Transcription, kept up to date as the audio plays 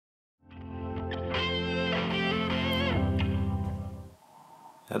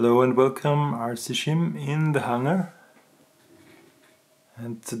Hello and welcome, RC Shim in the hangar.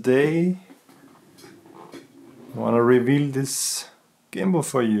 And today I want to reveal this gimbal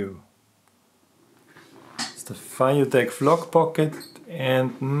for you. It's the Feiyutech Vlog Pocket,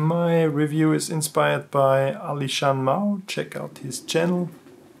 and my review is inspired by Alishan Mao. Check out his channel.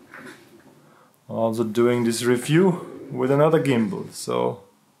 Also doing this review with another gimbal, so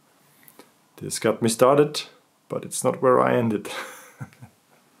this got me started, but it's not where I ended.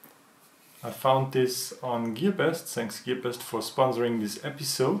 I found this on GearBest, thanks GearBest for sponsoring this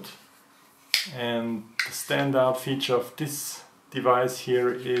episode. And the standout feature of this device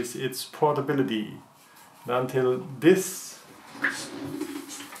here is its portability. And until this,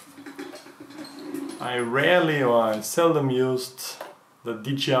 I rarely or I seldom used the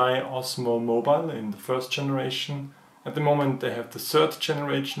DJI Osmo Mobile in the first generation. At the moment they have the third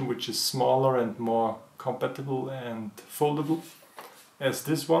generation, which is smaller and more compatible and foldable as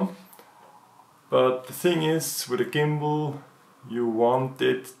this one. But the thing is, with a gimbal you want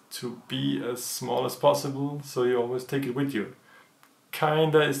it to be as small as possible, so you always take it with you.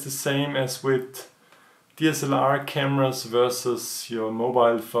 Kinda is the same as with DSLR cameras versus your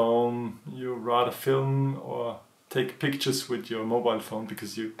mobile phone. You rather film or take pictures with your mobile phone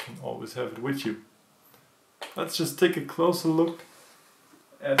because you can always have it with you. Let's just take a closer look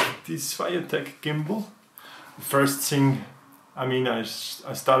at this Feiyutech gimbal. The first thing, I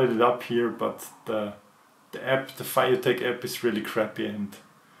started it up here, but the app, the Feijutech app, is really crappy, and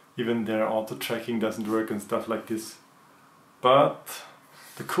even their auto tracking doesn't work and stuff like this. But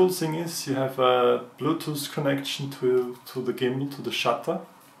the cool thing is you have a Bluetooth connection to the gimbal, to the shutter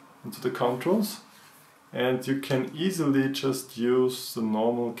and to the controls, and you can easily just use the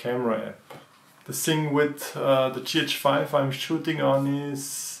normal camera app. The thing with the GH5 I'm shooting on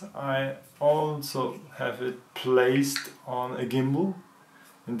is I also have it placed on a gimbal,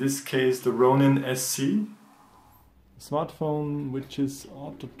 in this case the Ronin SC. Smartphone which is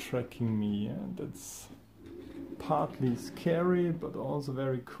auto tracking me, and that's partly scary but also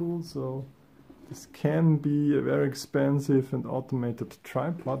very cool, so this can be a very expensive and automated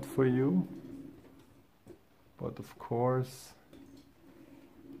tripod for you, but of course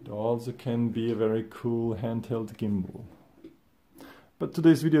it also can be a very cool handheld gimbal. But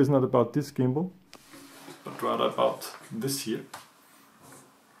today's video is not about this gimbal, but rather about this here.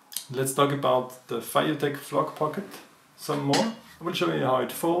 Let's talk about the Feiyutech Vlog Pocket some more. I will show you how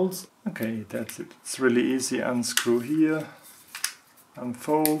it folds. Okay, that's it. It's really easy. Unscrew here,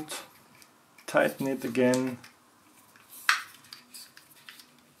 unfold, tighten it again,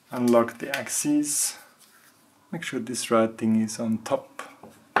 unlock the axes. Make sure this right thing is on top.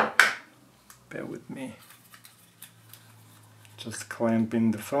 Bear with me. Just clamp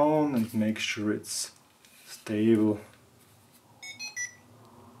in the phone and make sure it's stable.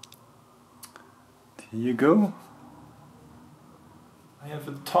 Here you go. I have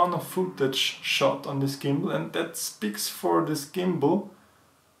a ton of footage shot on this gimbal, and that speaks for this gimbal.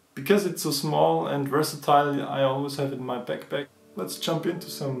 Because it's so small and versatile, I always have it in my backpack. Let's jump into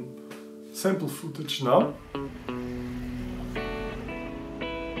some sample footage now.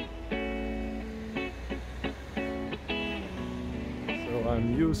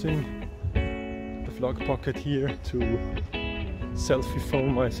 I'm using the Vlog Pocket here to selfie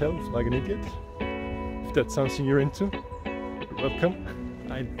phone myself like an idiot. If that's something you're into, you're welcome.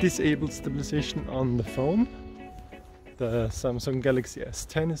 I disabled stabilization on the phone. The Samsung Galaxy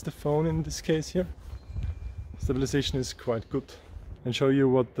S10 is the phone in this case here. Stabilization is quite good. And show you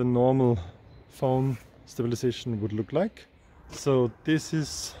what the normal phone stabilization would look like. So this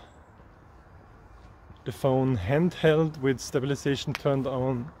is the phone handheld with stabilization turned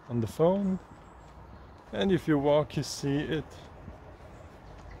on the phone, and if you walk you see it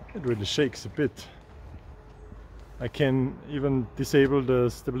really shakes a bit. I can even disable the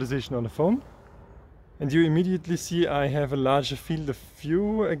stabilization on the phone, and you immediately see I have a larger field of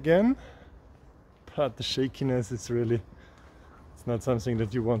view again, but the shakiness is really, it's not something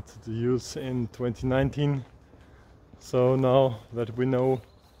that you want to use in 2019. So now that we know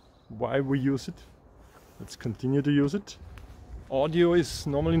why we use it, let's continue to use it. Audio is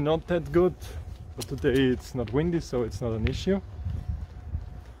normally not that good, but today it's not windy, so it's not an issue.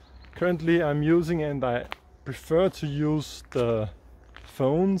 Currently I'm using, and I prefer to use, the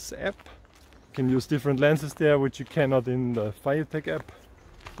Phones app. You can use different lenses there, which you cannot in the Feijutech app.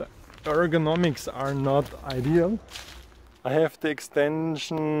 The ergonomics are not ideal. I have the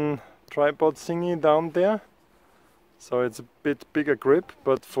extension tripod thingy down there, so it's a bit bigger grip,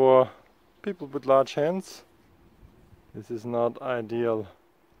 but for people with large hands this is not ideal.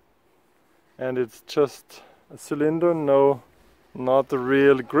 And it's just a cylinder, no not a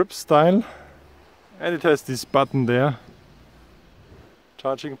real grip style. And it has this button there,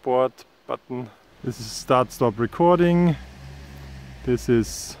 charging port button. This is start stop recording. This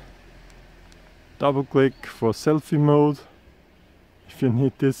is double click for selfie mode if you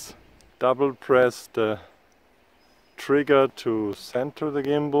need this. Double press the trigger to center the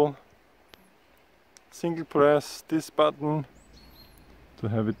gimbal. Single press this button to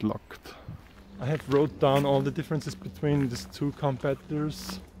have it locked. I have wrote down all the differences between these two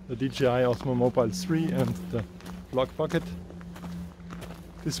competitors, the DJI Osmo Mobile 3 and the Vlog Pocket.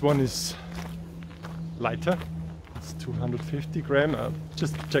 This one is lighter, it's 250 grams. I'll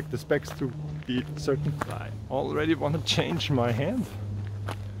just check the specs to be certain. I already want to change my hand.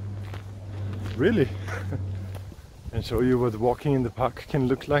 Really? And show you what walking in the park can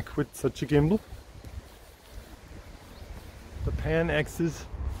look like with such a gimbal. The pan axis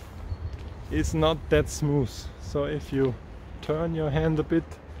is not that smooth, so if you turn your hand a bit,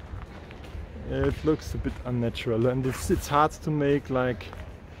 it looks a bit unnatural, and it's hard to make like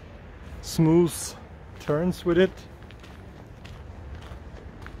smooth turns with it.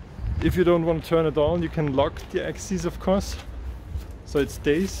 If you don't want to turn at all, you can lock the axis, of course, so it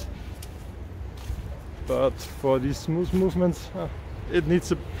stays. But for these smooth movements, it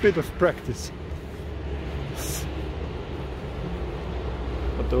needs a bit of practice.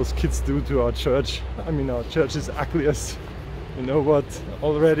 What those kids do to our church. I mean, our church is ugly as you know what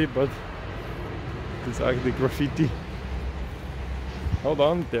already, but this ugly graffiti. Hold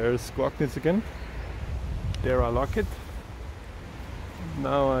on, there's Squawkness again. There I lock it.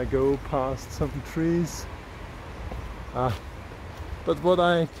 Now I go past some trees. But what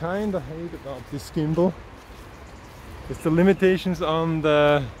I kinda hate about this gimbal is the limitations on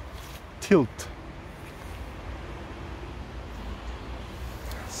the tilt.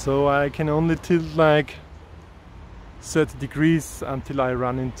 So I can only tilt like 30 degrees until I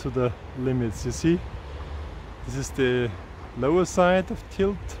run into the limits, you see? This is the lower side of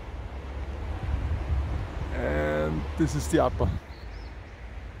tilt and this is the upper.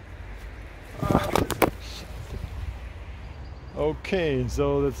 Okay,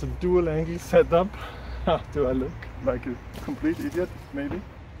 so that's a dual angle setup. How do I look? Like a complete idiot, maybe?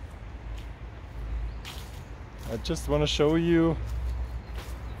 I just want to show you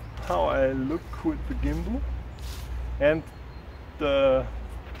how I look with the gimbal, and the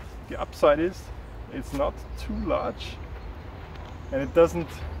upside is it's not too large and it doesn't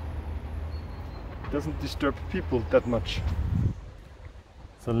disturb people that much.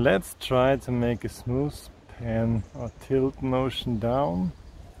 So let's try to make a smooth pan or tilt motion down.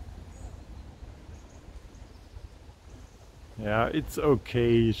 Yeah, it's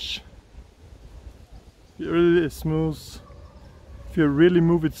okay-ish. Really smooth. If you really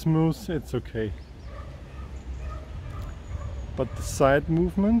move it smooth, it's okay. But the side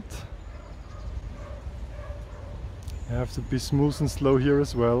movement, you have to be smooth and slow here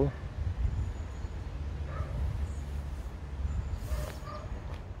as well.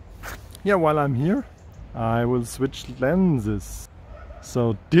 Yeah, while I'm here, I will switch lenses.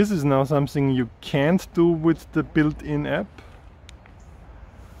 So this is now something you can't do with the built-in app.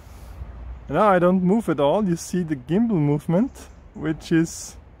 Now I don't move at all. You see the gimbal movement, which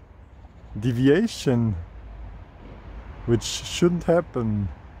is deviation, which shouldn't happen.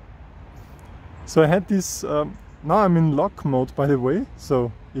 So I had this, now I'm in lock mode, by the way,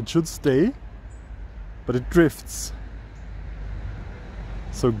 so it should stay, but it drifts.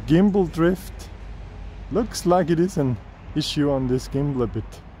 So gimbal drift looks like it is an issue on this gimbal a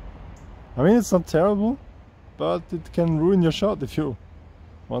bit. I mean, it's not terrible, but it can ruin your shot if you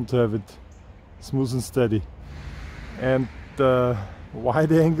want to have it smooth and steady. And the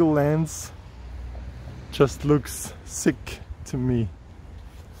wide angle lens just looks sick to me.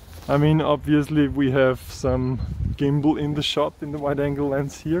 I mean, obviously we have some gimbal in the shot in the wide angle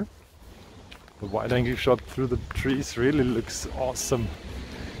lens here. The wide angle shot through the trees really looks awesome.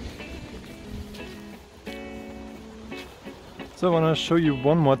 So I want to show you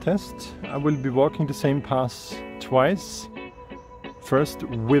one more test. I will be walking the same path twice. First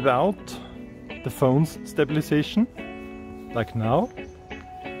without the phone's stabilization, like now.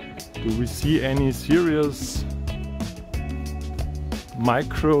 Do we see any serious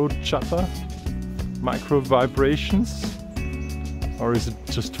micro chatter, micro vibrations? Or is it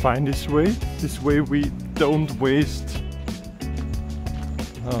just fine this way? This way we don't waste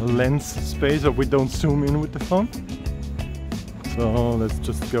lens space, or we don't zoom in with the phone. So let's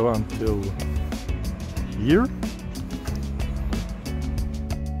just go until here.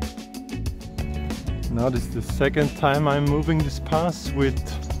 Now this is the second time I'm moving this path with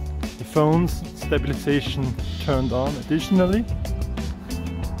the phone's stabilization turned on additionally.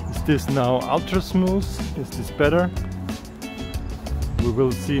 Is this now ultra smooth? Is this better? We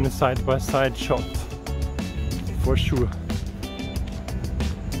will see in a side-by-side shot for sure.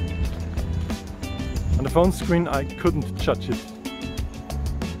 On the phone screen I couldn't judge it.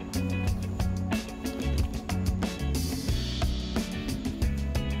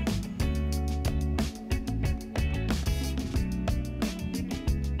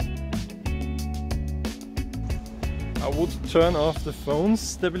 I would turn off the phone's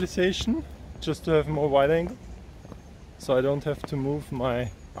stabilization just to have more wide angle, so I don't have to move my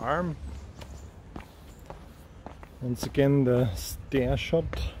arm. Once again, the stair shot.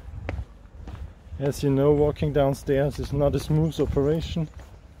 As you know, walking downstairs is not a smooth operation.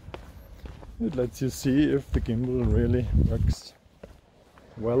 It lets you see if the gimbal really works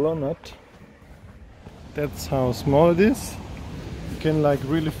well or not. That's how small it is. You can like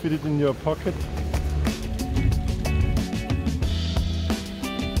really fit it in your pocket.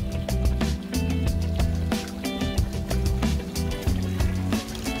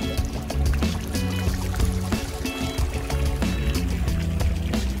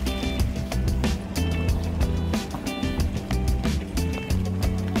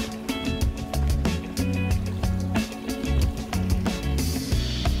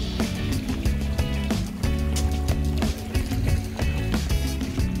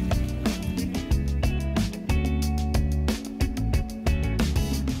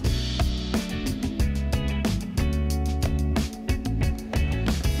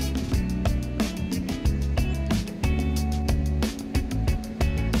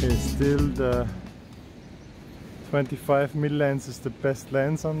 Still the 25mm lens is the best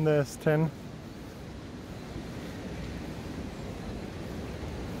lens on the S10.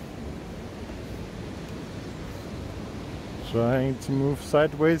 Trying to move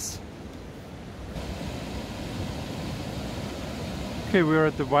sideways. Okay, we're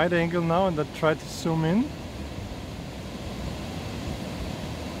at the wide angle now and I try to zoom in.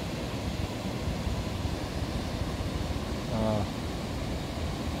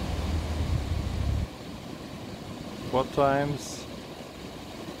 What times?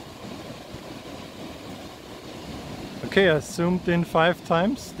 Okay, I zoomed in 5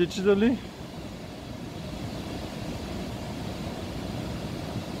 times digitally.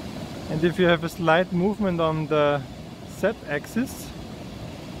 And if you have a slight movement on the Z axis,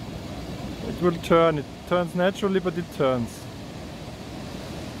 it will turn. It turns naturally, but it turns.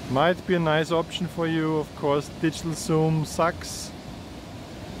 Might be a nice option for you. Of course, digital zoom sucks,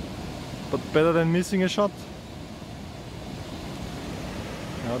 but better than missing a shot.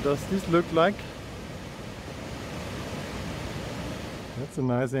 How does this look like? That's a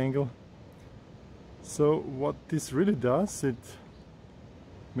nice angle. So what this really does, it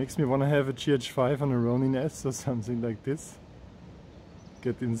makes me want to have a GH5 on a Ronin S or something like this.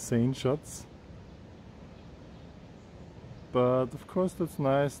 Get insane shots. But of course that's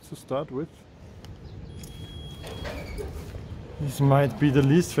nice to start with. This might be the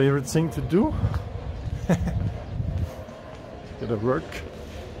least favorite thing to do. Gotta work.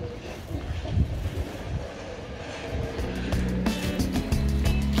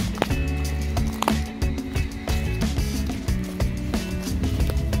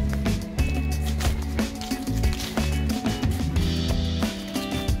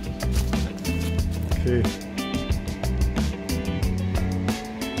 Okay.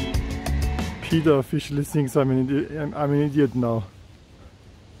 Peter officially thinks I'm an idiot now.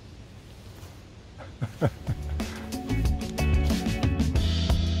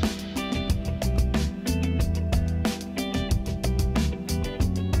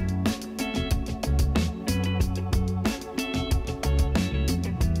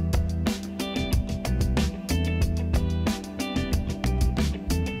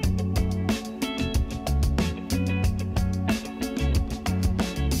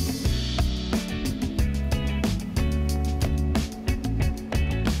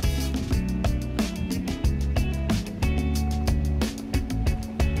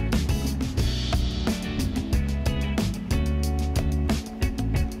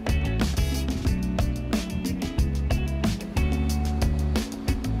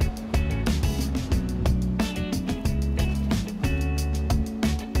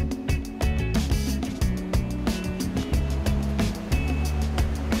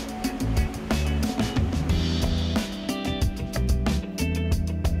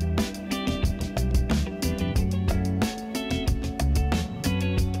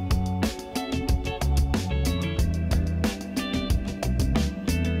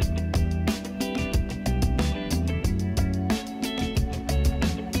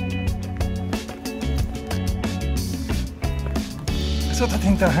 So da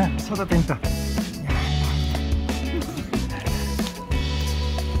dahinter, hä? So da dahinter.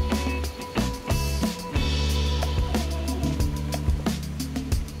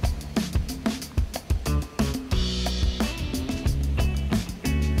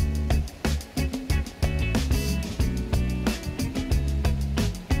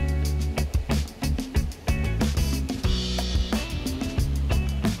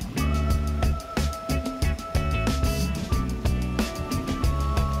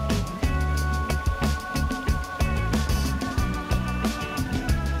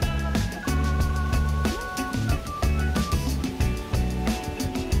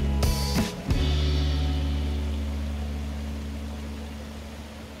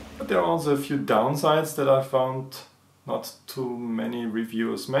 There are also a few downsides that I found not too many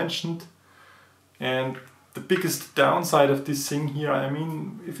reviewers mentioned. And the biggest downside of this thing here, I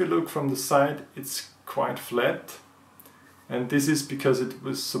mean, if you look from the side, it's quite flat. And this is because it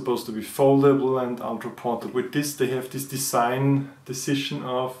was supposed to be foldable and ultra portable. With this they have this design decision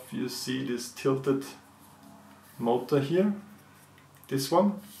of, you see this tilted motor here, this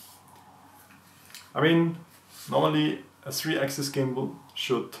one. I mean, normally a 3-axis gimbal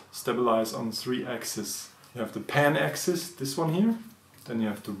should stabilize on 3 axes. You have the pan axis, this one here, then you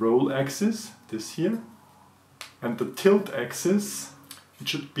have the roll axis, this here, and the tilt axis, it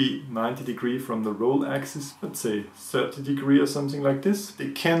should be 90 degrees from the roll axis, let's say 30 degrees or something like this. They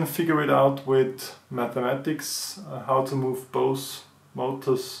can figure it out with mathematics, how to move both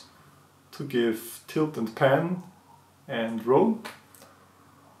motors to give tilt and pan and roll.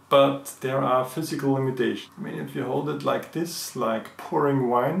 But there are physical limitations. I mean, if you hold it like this, like pouring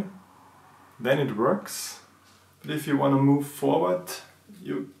wine, then it works. But if you want to move forward,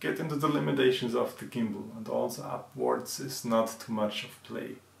 you get into the limitations of the gimbal, and also upwards is not too much of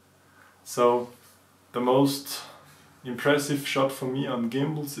play. So the most impressive shot for me on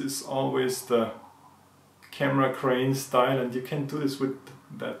gimbals is always the camera crane style, and you can do this with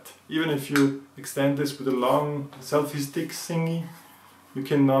that. Even if you extend this with a long selfie stick thingy, you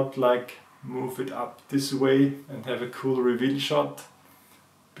cannot like move it up this way and have a cool reveal shot,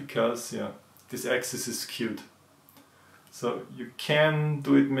 because yeah, this axis is skewed. So you can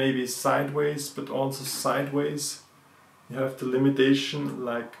do it maybe sideways, but also sideways you have the limitation,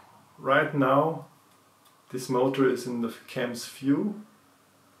 like right now this motor is in the cam's view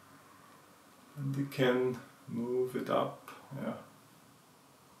and you can move it up, yeah.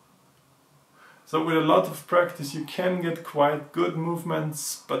 So with a lot of practice you can get quite good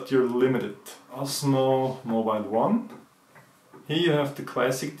movements, but you're limited. Osmo Mobile 1. Here you have the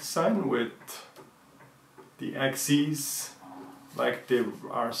classic design with the axes like they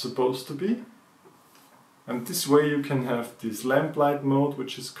are supposed to be. And this way you can have this lamplight mode,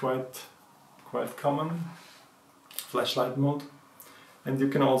 which is quite common, flashlight mode. And you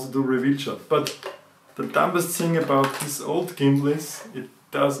can also do reveal shot. But the dumbest thing about this old gimbal is it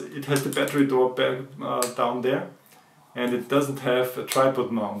has the battery door down there, and it doesn't have a tripod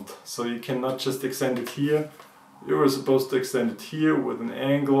mount, so you cannot just extend it here. You were supposed to extend it here with an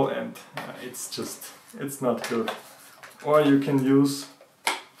angle, and it's not good. Or you can use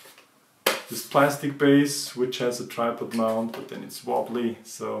this plastic base which has a tripod mount, but then it's wobbly,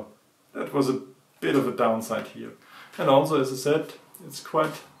 so that was a bit of a downside here. And also, as I said, it's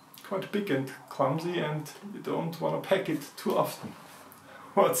quite big and clumsy, and you don't want to pack it too often.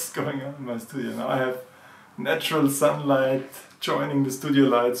 What's going on in my studio now? I have natural sunlight joining the studio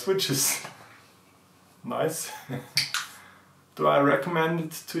lights, which is nice. Do I recommend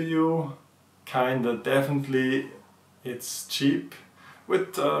it to you? Kinda, definitely. It's cheap.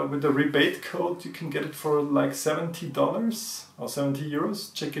 With the rebate code you can get it for like $70 or 70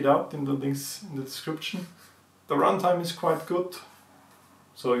 euros. Check it out in the links in the description. The runtime is quite good.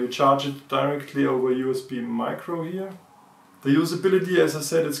 So you charge it directly over USB micro here. The usability, as I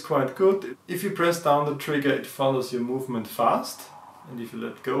said, is quite good. If you press down the trigger, it follows your movement fast, and if you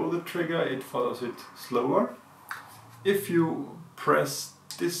let go of the trigger, it follows it slower. If you press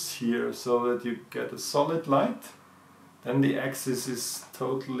this here so that you get a solid light, then the axis is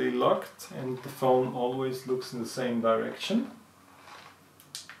totally locked and the phone always looks in the same direction.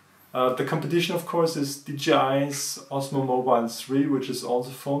 The competition, of course, is DJI's Osmo Mobile 3, which is also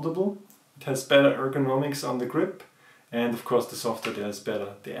foldable. It has better ergonomics on the grip. And of course the software there is better.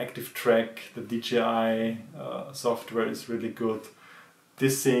 The Active Track, the DJI software is really good.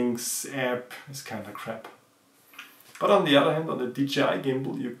 This thing's app is kind of crap. But on the other hand, on the DJI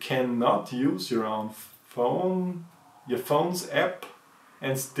gimbal you cannot use your own phone, your phone's app,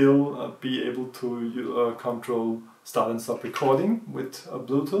 and still be able to control start and stop recording with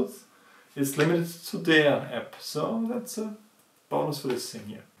Bluetooth. It's limited to their app, so that's a bonus for this thing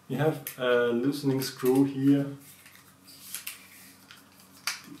here. You have a loosening screw here.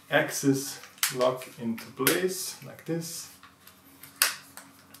 The axis lock into place like this.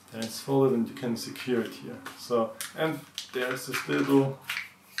 Then it's folded and you can secure it here. So, and there's this little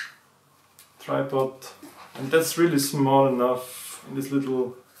tripod, and that's really small enough. In this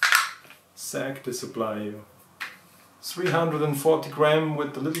little sack they supply you 340 gram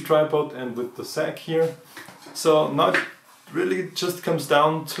with the little tripod and with the sack here. So now it really just comes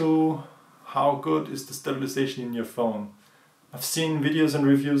down to how good is the stabilization in your phone. I've seen videos and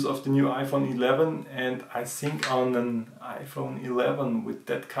reviews of the new iPhone 11, and I think on an iPhone 11 with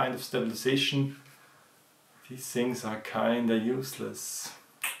that kind of stabilization, these things are kinda useless.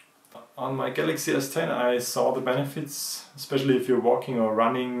 On my Galaxy S10 I saw the benefits, especially if you're walking or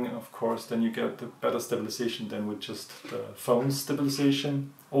running, of course, then you get the better stabilization than with just the phone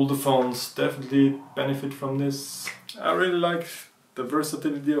stabilization. Older phones definitely benefit from this. I really like the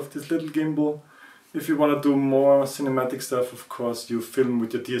versatility of this little gimbal. If you want to do more cinematic stuff, of course, you film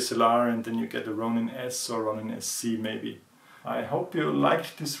with your DSLR and then you get a Ronin S or Ronin SC maybe. I hope you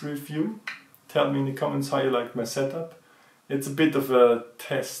liked this review. Tell me in the comments how you liked my setup. It's a bit of a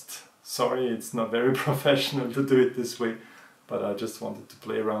test. Sorry, it's not very professional to do it this way, but I just wanted to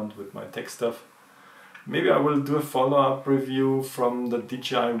play around with my tech stuff. Maybe I will do a follow-up review from the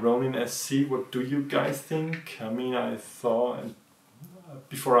DJI Ronin SC. What do you guys think? I mean, I thought,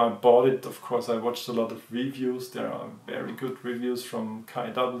 before I bought it, of course, I watched a lot of reviews. There are very good reviews from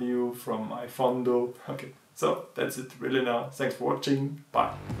KW, from iFondo. Okay, so that's it really now. Thanks for watching.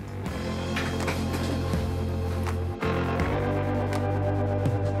 Bye.